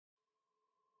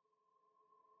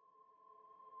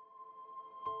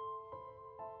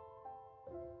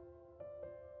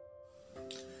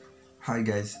Hi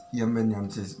guys,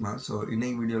 so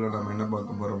இன்னைக்கு வீடியோவில் நம்ம என்ன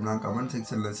பார்க்க போகிறோம்னா கமெண்ட்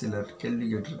செக்ஷனில் சிலர் கேள்வி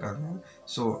கேட்டிருக்காங்க.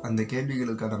 ஸோ அந்த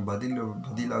கேள்விகளுக்கான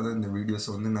பதிலாக தான் இந்த வீடியோஸை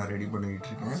வந்து நான் ரெடி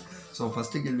பண்ணிக்கிட்டு இருக்கேன். ஸோ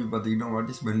ஃபஸ்ட்டு கேள்வி பார்த்தீங்கன்னா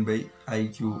what is men by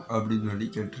IQ அப்படின்னு சொல்லி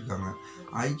கேட்டிருக்காங்க.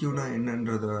 ஐக்யூனா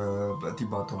என்னன்றதை பற்றி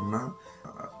பார்த்தோம்னா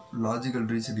லாஜிக்கல்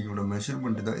ரீசனிங்கோட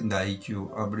மெஷர்மெண்ட்டு தான் இந்த ஐக்யூ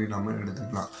அப்படின்னு நம்ம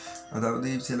எடுத்துக்கலாம். அதாவது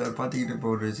சிலர் பார்த்தீங்கன்னா இப்போ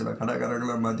ஒரு சில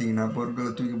கடைக்காரங்களாம் பார்த்தீங்கன்னா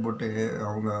பொருட்களை தூக்கி போட்டு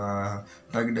அவங்க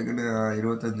டக்குன்னு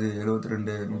 25,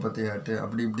 72, 38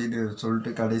 அப்படி இப்படின்னு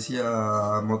சொல்லிட்டு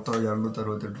கடைசியாக மொத்தம்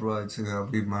 268 ரூபா ஆச்சுங்க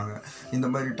அப்படிம்பாங்க. இந்த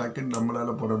மாதிரி டக்குன்னு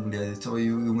நம்மளால் போட முடியாது. ஸோ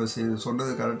இவங்க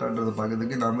சொன்னது கரெக்டான்றதை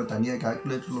பார்க்கறதுக்கு நாம் தனியாக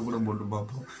கால்குலேட்டரில் கூட போட்டு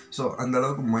பார்ப்போம். ஸோ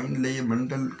அந்தளவுக்கு மைண்ட்லேயே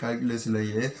மென்டல்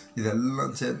கால்குலேஷன்லேயே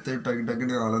இதெல்லாம் சேர்த்து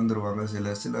டக்குன்னு அளந்துருவாங்க.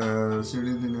 சில சிவில்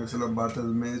இன்ஜினியர்ஸ் எல்லாம்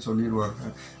பார்த்ததுமே சொல்லிடுவாங்க,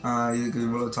 இதுக்கு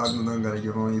இவ்வளோ சார்ந்து தான்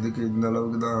கிடைக்கணும், இதுக்கு இந்த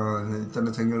அளவுக்கு தான்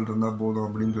இத்தனை செங்கல் இருந்தால் போதும்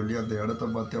அப்படின்னு சொல்லி அந்த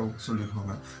இடத்த பார்த்து அவங்க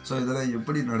சொல்லிடுவாங்க. ஸோ இதெல்லாம்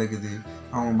எப்படி நடக்குது?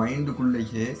 அவங்க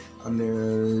மைண்டுக்குள்ளேயே அந்த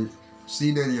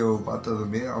சீனரியோவை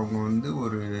பார்த்ததுமே அவங்க வந்து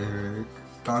ஒரு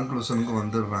கான்க்ளூஷனுக்கு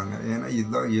வந்துடுறாங்க. ஏன்னா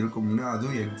இதுதான் இருக்கும்னு.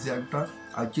 அதுவும் எக்ஸாக்டாக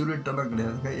அக்யூரேட்டெல்லாம்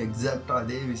கிடையாதுங்க, எக்ஸாக்டாக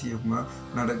அதே விஷயமா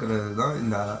நடக்கிறது தான்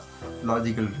இந்த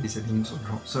லாஜிக்கல் ரீசனிங்னு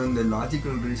சொல்கிறோம். ஸோ இந்த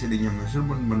லாஜிக்கல் ரீசனிங்கை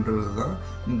மெஷர்மெண்ட் பண்ணுறது தான்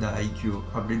இந்த ஐக்யூ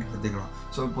அப்படின்னு கற்றுக்கலாம்.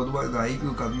 ஸோ பொதுவாக இந்த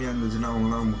ஐக்யூ கம்மியாக இருந்துச்சுன்னா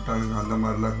அவங்களாம் முட்டாளுங்க அந்த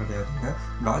மாதிரிலாம் கிடையாதுங்க.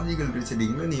 லாஜிக்கல்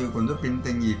ரீசனிங்கில் நீங்கள் கொஞ்சம்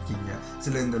பின்தங்கி இருக்கீங்க.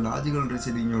 இந்த லாஜிக்கல்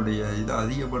ரீசனிங்கோடைய இதை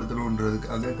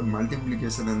அதிகப்படுத்தணுன்றதுக்காக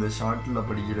மல்டிப்ளிகேஷன் அந்த ஷார்ட்டில்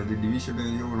படிக்கிறது,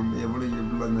 டிவிஷனையும்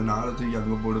எவ்வளோ அந்த 4 தூக்கி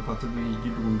அங்கே போடு, 10 தூக்கி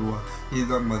கீட்டு கொண்டு வா,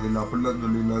 இதுதான் பதில் அப்படிலாம்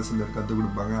சொல்லிலாம் சிலர் கற்றுக்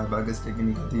கொடுப்பாங்க அபாகஸ்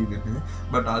டெக்னிக் கற்றுக்குதுன்னு.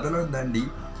 பட் அதெல்லாம் தாண்டி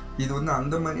இது வந்து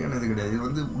அந்த மாதிரியானது கிடையாது. இது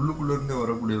வந்து உள்ளுக்குள்ளேருந்து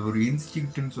வரக்கூடிய ஒரு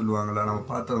இன்ஸ்டிங்க்ட்னு சொல்லுவாங்களா, நம்ம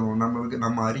பார்த்தோம்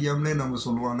நம்ம அறியாமலே நம்ம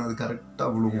சொல்லுவாங்க அது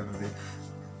கரெக்டாக விழுவானது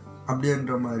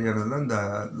அப்படின்ற மாதிரியானது தான் இந்த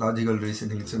லாஜிக்கல்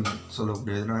ரீசனிங்ஸ்ன்னு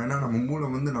சொல்லக்கூடியது. ஏன்னா நம்ம மூளை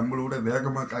வந்து நம்மளோட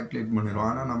வேகமாக கால்குலேட் பண்ணிடும்.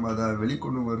 ஆனால் நம்ம அதை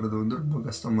வெளிக்கொண்டு வர்றது வந்து ரொம்ப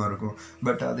கஷ்டமாக இருக்கும்.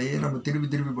 பட் அதையே நம்ம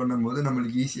திருப்பி பண்ணும்போது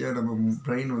நம்மளுக்கு ஈஸியாக நம்ம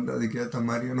பிரெயின் வந்து அதுக்கேற்ற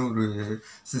மாதிரியான ஒரு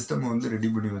சிஸ்டமை வந்து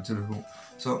ரெடி பண்ணி வச்சுருக்கோம்.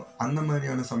 ஸோ அந்த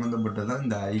மாதிரியான சம்மந்தப்பட்டதான்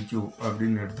இந்த ஐக்யூ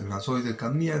அப்படின்னு எடுத்துக்கலாம். ஸோ இது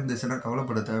கம்மியாக இருந்துச்சுன்னா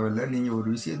கவலைப்பட தேவையில்லை. நீங்கள் ஒரு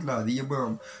விஷயத்தில்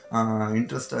அதிகமாக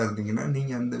இன்ட்ரெஸ்டாக இருந்தீங்கன்னா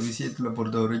நீங்கள் அந்த விஷயத்தில்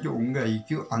பொறுத்த வரைக்கும் உங்கள்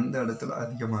ஐக்யூ அந்த இடத்துல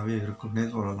அதிகமாகவே இருக்குன்னே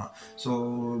சொல்லலாம். ஸோ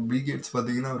பில் கேட்ஸ்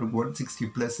பார்த்தீங்கன்னா அவருக்கு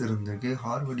 160+ இருந்திருக்கு.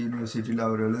 ஹார்வர்ட் யூனிவர்சிட்டியில்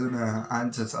அவர் எழுதின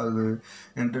ஆன்சர்ஸ், அது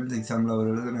என்ட்ரன்ஸ் எக்ஸாமில்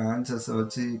அவர் எழுதின ஆன்சர்ஸை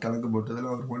வச்சு கணக்கு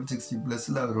போட்டதில் அவர்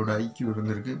 160+ல் அவரோட ஐக்யூ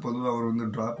இருந்திருக்கு. பொதுவாக அவர் வந்து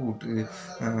ட்ராப் அவுட்டு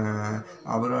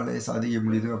அவராலே சாதிக்க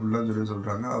முடியுது அப்படிலாம் சொல்கிறாங்க.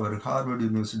 அவர் ஹார்வர்ட்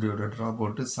யூனிவர்சிட்டியோட ட்ராப்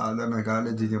அவுட்டு, சாதாரண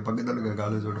காலேஜ் இங்கே பக்கத்தில் இருக்க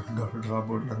காலேஜோட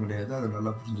ட்ராப் அவுட்லாம் கிடையாது. அதை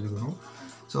நல்லா புரிஞ்சுக்கணும்.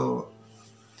 ஸோ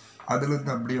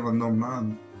அதுலேருந்து அப்படியே வந்தோம்னா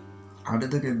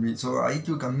அடுத்த கேள்வி. ஸோ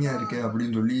ஐக்யூ கம்மியாக இருக்கே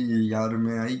அப்படின்னு சொல்லி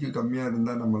யாருமே ஐக்யூ கம்மியாக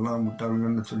இருந்தால் நம்மளாம்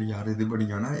முட்டாளுங்கன்னு சொல்லி யாரும் இது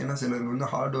பண்ணிக்கணும். ஏன்னா சிலருக்கு வந்து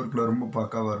ஹார்ட் ஒர்க்கில் ரொம்ப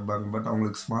பக்காவாக இருப்பாங்க. பட்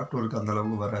அவங்களுக்கு ஸ்மார்ட் ஒர்க்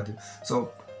அந்தளவுக்கு வராது. ஸோ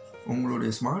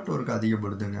உங்களுடைய ஸ்மார்ட் ஒர்க்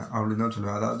அதிகப்படுத்துங்க அப்படின்னு தான்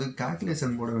சொல்லுவேன். அதாவது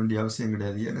கால்குலேஷன் போட வேண்டிய அவசியம்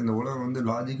கிடையாது. ஏன்னா இந்த உலகம் வந்து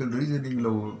லாஜிக்கல் ரீசனிங்கில்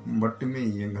மட்டுமே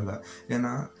இயங்கலை.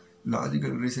 ஏன்னா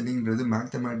லாஜிக்கல் ரீசனிங்கிறது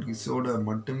மேத்தமேட்டிக்ஸோட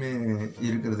மட்டுமே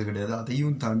இருக்கிறது கிடையாது.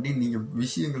 அதையும் தாண்டி நீங்கள்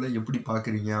விஷயங்களை எப்படி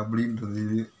பார்க்குறீங்க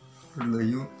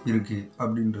அப்படின்றதுலையும் இருக்குது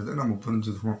அப்படின்றத நம்ம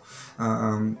புரிஞ்சுக்குவோம்.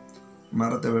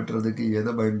 மரத்தை வெட்டுறதுக்கு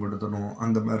எதை பயன்படுத்தணும்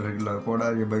அந்த மாதிரி இருக்குல்ல,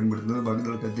 கோடாரியை பயன்படுத்துறது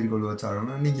பக்கத்தில் கத்திரிக்கோள்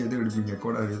வச்சாங்கன்னா நீங்கள் எதை எடுப்பீங்க?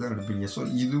 கோடாரியை தான் எடுப்பீங்க. ஸோ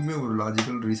இதுவுமே ஒரு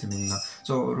லாஜிக்கல் ரீசனிங் தான்.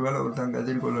 ஸோ ஒரு வேளை ஒருத்தங்க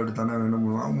கத்திரிக்கோள் எடுத்தானே வேணும்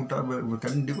பண்ணுவான்,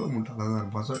 கண்டிப்பாக முட்டாளாக தான்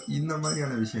இருப்பான். ஸோ இந்த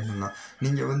மாதிரியான விஷயங்கள் தான்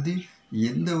நீங்கள் வந்து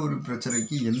எந்த ஒரு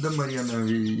பிரச்சனைக்கு எந்த மாதிரியான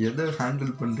எதை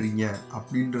ஹேண்டில் பண்ணுறீங்க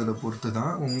அப்படின்றத பொறுத்து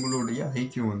தான் உங்களுடைய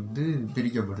ஐக்யூ வந்து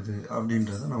பிரிக்கப்படுது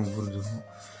அப்படின்றத நம்ம புரிஞ்சுக்கணும்.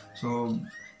 So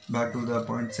back to the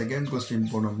point, second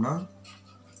question போனோம்னா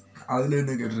அதில்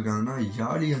என்ன கேட்டிருக்காங்கன்னா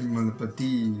யாழி அனிமலை பற்றி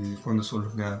கொஞ்சம்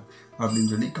சொல்லுங்கள் அப்படின்னு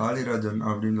சொல்லி காளிராஜன்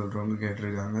அப்படின்னு சொல்கிறவங்க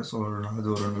கேட்டிருக்காங்க. ஸோ அது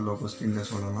ஒரு நல்ல கொஸ்டின்னு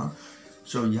சொல்லலாம்.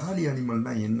 ஸோ யாழி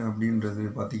அனிமல்னால் என்ன அப்படின்றது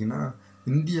பார்த்திங்கன்னா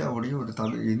இந்தியாவுடைய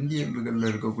ஒரு இந்தியர்களில்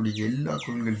இருக்கக்கூடிய எல்லா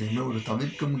கோயில்கள்லையுமே ஒரு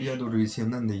தவிர்க்க முடியாத ஒரு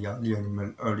விஷயம் தான் இந்த யாழி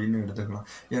அனிமல் அப்படின்னு எடுத்துக்கலாம்.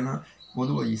 ஏன்னா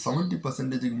பொதுவாக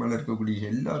 70% மேலே இருக்கக்கூடிய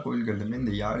எல்லா கோயில்கள்லையுமே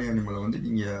இந்த யாழி அனிமலை வந்து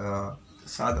நீங்கள்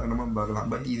சாதாரணமாக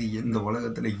பார்க்கலாம். பட் இது எந்த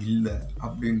உலகத்தில் இல்லை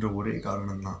அப்படின்ற ஒரே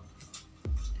காரணம்தான்.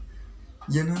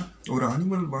 ஏன்னா ஒரு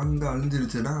அனிமல் வாழ்ந்து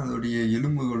அழிஞ்சிருச்சுன்னா அதோடைய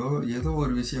எலும்புகளோ ஏதோ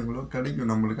ஒரு விஷயங்களோ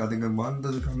கிடைக்கும் நம்மளுக்கு. அதுங்க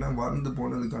வாழ்ந்து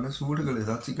போனதுக்கான சூடுகள்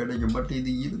ஏதாச்சும் கிடைக்கும். பட்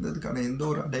இது இருந்ததுக்கான எந்த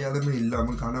ஒரு அடையாளமே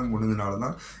இல்லாமல் காணாமல் போனதுனால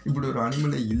தான் இப்படி ஒரு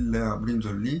அனிமலே இல்லை அப்படின்னு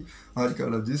சொல்லி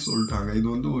ஆர்கியாலஜிஸ்ட் சொல்லிட்டாங்க. இது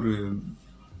வந்து ஒரு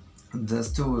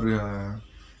ஜஸ்ட் ஒரு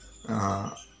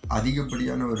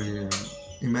அதிகப்படியான ஒரு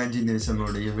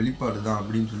இமேஜினேஷனுடைய வெளிப்பாடு தான்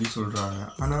அப்படின்னு சொல்லி சொல்கிறாங்க.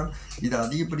 ஆனால் இது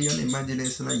அதிகப்படியான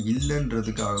இமேஜினேஷனாக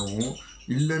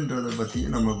இல்லைன்றதை பற்றி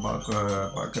நம்ம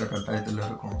பார்க்குற கட்டாயத்தில்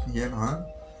இருக்கோம். ஏன்னா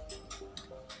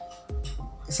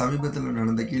சமீபத்தில்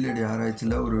நடந்த கீழடி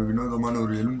ஆராய்ச்சியில் ஒரு வினோதமான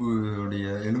ஒரு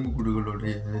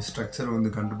எலும்புக்கூடுகளுடைய ஸ்ட்ரக்சரை வந்து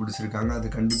கண்டுபிடிச்சிருக்காங்க. அது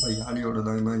கண்டிப்பாக யாழியோட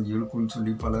தான் இருக்கும்னு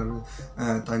சொல்லி பலர்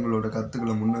தங்களோட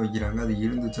கருத்துக்களை முன்ன வைக்கிறாங்க. அது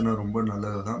இருந்துச்சுன்னா ரொம்ப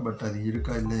நல்லது தான். பட் அது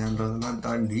இருக்கா இல்லையான்றதெல்லாம்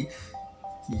தாண்டி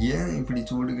ஏன் இப்படி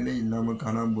சுவடுகளே இல்லாமல்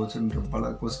காணாமல் போச்சுன்ற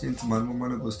பல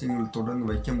மர்மமான கொஸ்டின்கள் தொடர்ந்து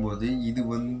வைக்கும்போது இது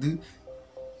வந்து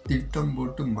திட்டம்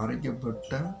போட்டு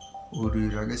மறைக்கப்பட்ட ஒரு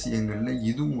ரகசியங்களில்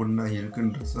இதுவும் ஒன்றா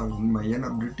இருக்குன்றது தான் உண்மை. ஏன்னா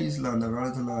பிரிட்டிஷில் அந்த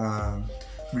காலத்தில்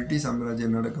பிரிட்டிஷ்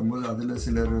சாம்ராஜ்யம் நடக்கும்போது அதில்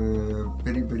சிலர்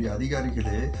பெரிய பெரிய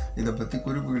அதிகாரிகளே இதை பற்றி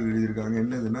குறிப்புகள் எழுதியிருக்காங்க.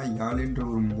 என்னதுன்னா யாழின்ற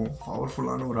ஒரு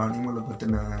பவர்ஃபுல்லான ஒரு அனிமலை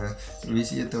பற்றின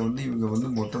விஷயத்தை வந்து இவங்க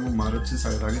வந்து மொத்தமாக மறைச்சி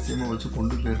ரகசியமாக வச்சு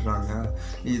கொண்டு போயிடுறாங்க.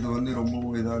 இது வந்து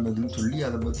ரொம்பவும் இதானதுன்னு சொல்லி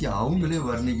அதை பற்றி அவங்களே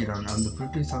வர்ணிக்கிறாங்க. அந்த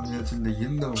பிரிட்டிஷ் சாம்ராஜ்யத்தில்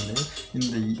இருந்தவங்களே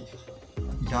இந்த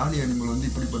யாழி அனிமல் வந்து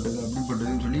இப்படிப்பட்டது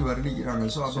அப்படிப்பட்டதுன்னு சொல்லி வர்ணிக்கிறாங்க.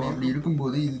 ஸோ அப்படி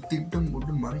இருக்கும்போது இது திட்டம்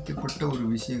போட்டு மறைக்கப்பட்ட ஒரு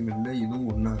விஷயங்களில் இதுவும்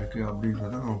ஒன்றா இருக்குது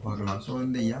அப்படின்றத நம்ம பார்க்கலாம். ஸோ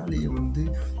இந்த யாழியை வந்து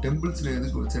டெம்பிள்ஸில்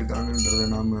எதுக்கு வச்சுருக்காங்கன்றதை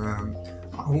நாம்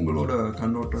அவங்களோட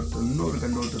இன்னொரு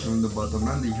கண்ணோட்டத்தை வந்து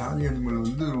பார்த்தோம்னா இந்த யாழி அனிமல்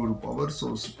வந்து ஒரு பவர்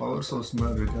சோர்ஸ்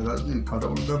மாதிரி இருக்குது. அதாவது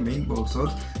கடவுள் தான் மெயின் பவர்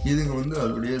சோர்ஸ், இதுங்க வந்து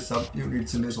அதோடைய சப்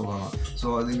யூனிட்ஸ்ன்னே சொல்லலாம்.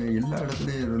 ஸோ அதுங்க எல்லா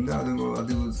இடத்துலையும் இருந்து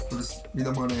அது ஒரு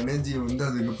விதமான எனர்ஜியை வந்து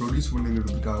அதுங்க ப்ரொடியூஸ்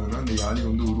பண்ணுங்கிறதுக்காக தான் இந்த யாழி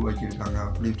வந்து உருவாக்கியிருக்காங்க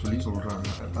அப்படின்னு சொல்லி சொல்கிறாங்க.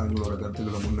 தங்களோட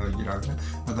கருத்துக்களை முன்ன வைக்கிறாங்க.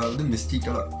 அதாவது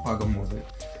மிஸ்டிக்கலாக பார்க்கும்போது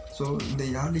ஸோ இந்த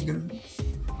யாழிகள்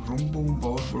ரொம்பவும்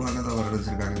பவர்ஃபுல்லானதாக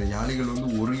வரைஞ்சிருக்காங்க. இந்த யாழிகள் வந்து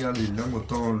ஒரு யாழி இல்லை,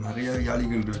 மொத்தம் நிறைய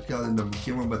யாழிகள் இருக்குது. அதில்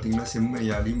முக்கியமாக பார்த்திங்கன்னா செம்ம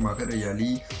யாழி, மகர யாழி,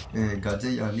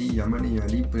 கஜ யாழி, யமனி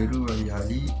யாழி, பெருவ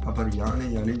யாழி, அப்புறம் யானை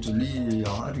யாழின்னு சொல்லி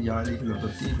 6 யாழிகளை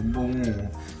பற்றி ரொம்பவும்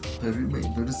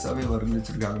பெருசாகவே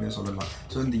வர்ணிச்சிருக்காங்கன்னே சொல்லலாம்.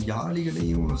 ஸோ இந்த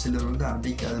யாழிகளையும் சிலர் வந்து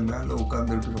அடிக்காத மேலே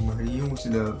உட்காந்துருக்கிற மாதிரியும்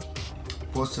சில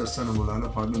போஸ்டர்ஸாக நம்மளால்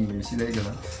பார்க்க முடியும்,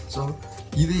 சிலைகளை. ஸோ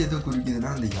இது எதை குறிக்குதுன்னா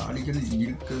அந்த யானைகள்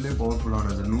இருக்கிறதுலே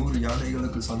பவர்ஃபுல்லானது, 100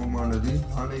 யானைகளுக்கு சமமானது,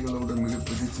 யானைகளோட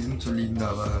மிகப்பெருசுன்னு சொல்லி இந்த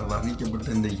வர்ணிக்கப்பட்ட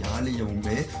இந்த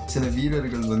யானையவுமே சில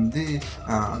வீரர்கள் வந்து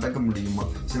அடக்க முடியுமா.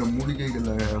 சில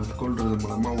மூலிகைகளை உட்கொள்றது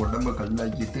மூலமாக உடம்பை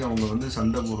கல்லாக்கிட்டு அவங்க வந்து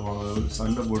சண்டை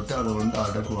போட்டு அதை வந்து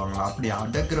அடக்குவாங்க. அப்படி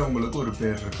அடக்கிறவங்களுக்கு ஒரு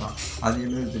பேர் இருக்கான். அது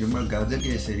என்னது தெரியுமா?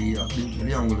 கஜகேசரி அப்படின்னு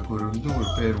சொல்லி அவங்களுக்கு ஒரு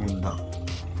பேர் உண்டான்.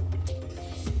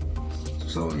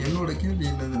 ஸோ என்னோட கேள்வி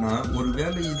என்னதுன்னா, ஒரு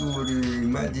வேளை இது ஒரு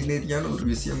இமேஜினரியான ஒரு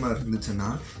விஷயமா இருந்துச்சுன்னா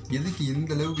எதுக்கு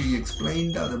இந்த அளவுக்கு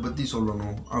எக்ஸ்பிளைன்டு அதை பற்றி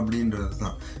சொல்லணும் அப்படின்றது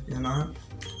தான். ஏன்னா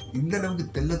இந்த அளவுக்கு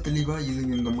தெளிவாக இது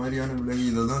இந்த மாதிரியான விலங்கு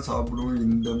இதை தான் சாப்பிடும்,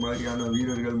 இந்த மாதிரியான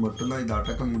வீரர்கள் மட்டும்தான் இதை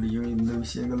அடக்க முடியும், இந்த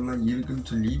விஷயங்கள்லாம் இருக்குன்னு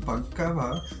சொல்லி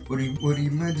பக்காவாக ஒரு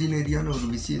இமேஜினரியான ஒரு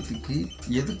விஷயத்துக்கு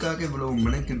எதுக்காக இவ்வளவு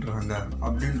மெனக்கிடுறாங்க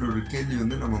அப்படின்ற ஒரு கேள்வி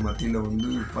வந்து நம்ம மத்தியில்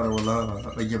வந்து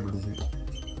பரவலாக வைக்கப்படுது.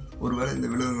 ஒருவேளை இந்த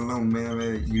விலங்குகள்லாம் உண்மையாகவே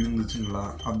இருந்துச்சுங்களா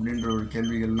அப்படின்ற ஒரு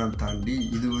கேள்விகள்லாம் தாண்டி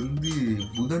இது வந்து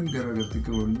புதன்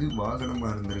கிரகத்துக்கு வந்து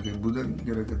வாகனமாக இருந்திருக்கு.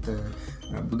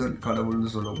 புதன் கடவுள்னு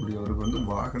சொல்லக்கூடியவருக்கு வந்து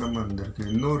வாகனமாக இருந்திருக்கு.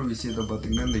 இன்னொரு விஷயத்தை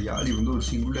பார்த்திங்கன்னா இந்த யாழி வந்து ஒரு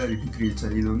சிங்குலாரிட்டி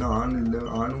கிரியேச்சர். இது வந்து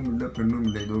ஆணும் இல்லை பெண்ணும்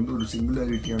இல்லை, இது வந்து ஒரு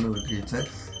சிங்குலாரிட்டியான ஒரு கிரியேச்சர்.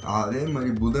 அதே மாதிரி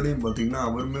புதனையும் பார்த்திங்கன்னா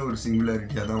அவருமே ஒரு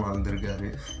சிங்குலாரிட்டியாக தான் வாழ்ந்திருக்காரு.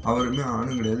 அவருமே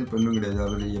ஆணும் கிடையாது பெண்ணும் கிடையாது.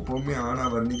 அவர் எப்போவுமே ஆணாக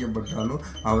வர்ணிக்கப்பட்டாலும்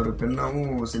அவர்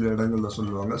பெண்ணாகவும் சில இடங்களில்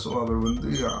சொல்லுவாங்க. ஸோ அவர்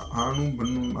வந்து ஆணும்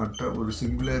பெண்ணும் மற்ற ஒரு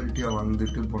சிங்குலாரிட்டியாக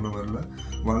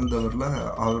வாழ்ந்தவரில்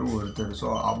அவரும் ஒருத்தர். ஸோ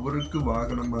அவருக்கு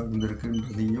வாகனமாக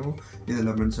இருந்திருக்குன்றதையும்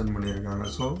இதில் மென்ஷன் பண்ணியிருக்காங்க.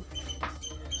 ஸோ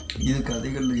இது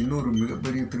கதைகளில் இன்னொரு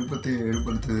மிகப்பெரிய திருப்பத்தை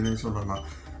ஏற்படுத்துதுன்னே சொல்லலாம்.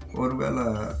 ஒருவேளை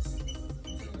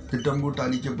திட்டம் போட்டு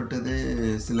அழிக்கப்பட்டதே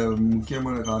சில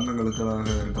முக்கியமான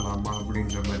காரணங்களுக்காக இருக்கலாமா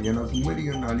அப்படின்ற மாதிரி. ஏன்னா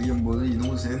குமரிகன் அழியும் போது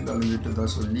இதுவும் சேர்ந்து அழிஞ்சிட்டு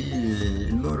தான் சொல்லி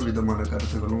இன்னொரு விதமான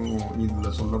கருத்துக்களும்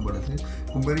இதில் சொல்லப்படுது.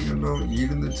 குமரிகன்னும்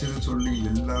இருந்துச்சுன்னு சொல்லி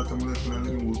எல்லா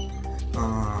தமிழர்களாலையும்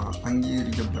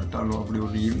அங்கீகரிக்கப்பட்டாலும் அப்படி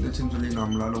ஒரு இருந்துச்சுன்னு சொல்லி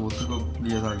நம்மளால்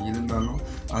ஒத்துக்கக்கூடியதாக இருந்தாலும்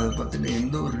அதை பற்றின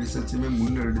எந்த ஒரு ரிசர்ச்சுமே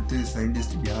முன்னெடுத்து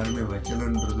சயின்டிஸ்ட் யாருமே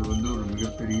வைக்கலைன்றது வந்து ஒரு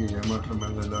மிகப்பெரிய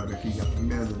ஏமாற்றமாக தான் இருக்குது.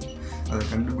 யாருமே அதை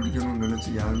கண்டுபிடிக்கணும்னு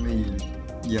நினச்சி யாருமே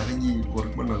இறங்கி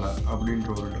ஒர்க் பண்ணலை அப்படின்ற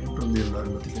ஒரு டவுட் வந்து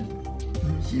எல்லாரும் பற்றியும்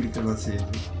இருக்க தான்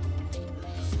செய்யுது.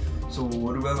 ஸோ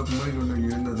ஒருவேளை குமரிகண்டம்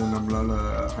இருந்ததை நம்மளால்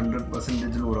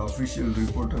 100% ஒரு அஃபிஷியல்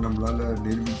ரிப்போர்ட்டை நம்மளால்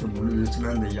நிரூபிக்க முடிஞ்சிச்சுன்னா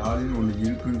இந்த யாழின்னு ஒன்று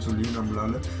இருக்குதுன்னு சொல்லி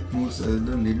நம்மளால்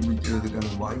 100%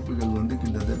 நிரூபிக்கிறதுக்கான வாய்ப்புகள் வந்து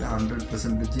கிட்டத்தட்ட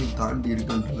 100% தாண்டி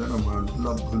இருக்குன்றதை நம்ம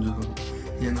நல்லா புரிஞ்சுக்கணும்.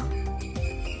 ஏன்னா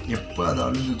எப்போ அது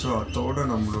அழிஞ்சிச்சோ அதோட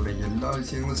நம்மளோட எல்லா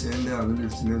விஷயங்களும் சேர்ந்தே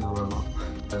அழிஞ்சிடுச்சுன்னே சொல்லலாம்.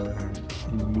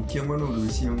 முக்கியமான ஒரு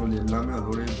விஷயங்கள் எல்லாமே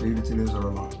அதோடய போயிடுச்சுன்னே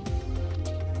சொல்லலாம்.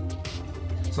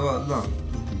 ஸோ அதுதான்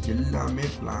இது எல்லாமே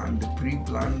ப்ரீ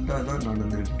பிளான்டாக தான்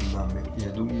நடந்திருக்கு. எல்லாமே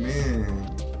எதுவுமே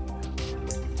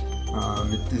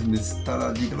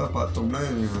மித்தாலஜிக்கலாக பார்த்தோம்னா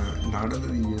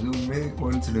நடந்தது எதுவுமே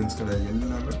கோயின்சிடென்ஸ் கிடையாது,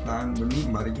 எல்லாமே பிளான் பண்ணி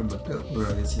மறைக்கப்பட்ட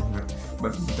ஒரு விஷயங்க.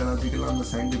 பட் மித்தாலஜிக்கலாக அந்த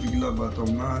சயின்டிஃபிக்கலாக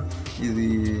பார்த்தோம்னா இது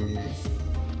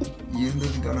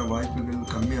இருந்ததுக்கான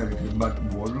வாய்ப்புகள் கம்மியாக இருக்குது. பட்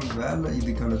ஒரு வேளை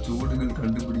இதுக்கான சுவடுகள்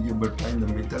கண்டுபிடிக்கப்பட்டால் இந்த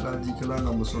மித்தாலஜிக்கலாக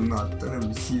நம்ம சொன்ன அத்தனை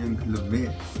விஷயங்களுமே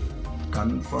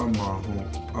கன்ஃபார்ம் ஆகும்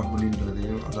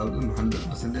அப்படின்றதையும், அதாவது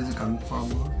 100%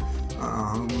 கன்ஃபார்மாக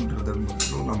ஆகுன்றதை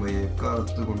மட்டும் நம்ம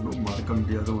எக்காலத்து கொண்டும் மறக்க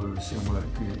முடியாத ஒரு விஷயமா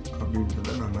இருக்குது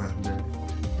அப்படின்றத நம்ம இந்த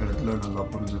இடத்துல நல்லா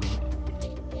புரிஞ்சுக்கணும்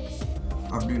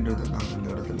அப்படின்றத நான் இந்த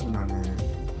இடத்துல நான்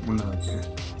முன்ன வைக்கிறேன்.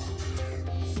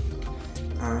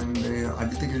 அண்டு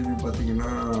அடுத்த கேள்வி பார்த்திங்கன்னா,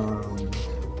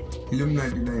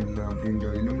 இலுமினாட்டினா என்ன அப்படின்ற,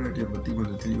 இலுமினாட்டியை பற்றி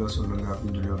கொஞ்சம் தெளிவாக சொல்லுங்கள்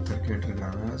அப்படின்னு சொல்லி ஒருத்தர்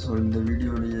கேட்டிருக்காங்க. ஸோ இந்த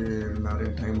வீடியோலேயே நிறைய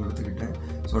டைம் எடுத்துக்கிட்டேன்.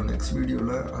 ஸோ நெக்ஸ்ட்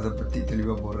வீடியோவில் அதை பற்றி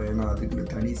தெளிவாக போடுறேன், ஏன்னா அதுக்குன்னு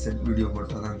தனி செட் வீடியோ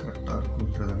போட்டால் தான் கரெக்டாக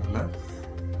இருக்குன்றதுனால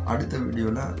அடுத்த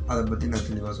வீடியோவில் அதை பற்றி நான்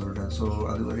தெளிவாக சொல்கிறேன். ஸோ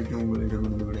அது வரைக்கும்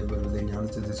உங்களிடமிருந்து விடைபெறுவதை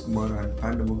ஞானசதீஷ்குமார் அண்ட்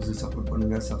பேண்டமுக்கு சப்போர்ட்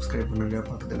பண்ணுங்கள், சப்ஸ்கிரைப் பண்ணுங்கள்,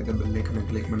 பக்கத்தில் இருக்க பெல் ஐக்கனை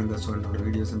கிளிக் பண்ணுங்கள். ஸோ என்னோடய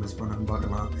வீடியோஸை மிஸ் பண்ணாமல்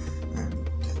பார்க்கலாம். And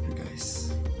thank you guys.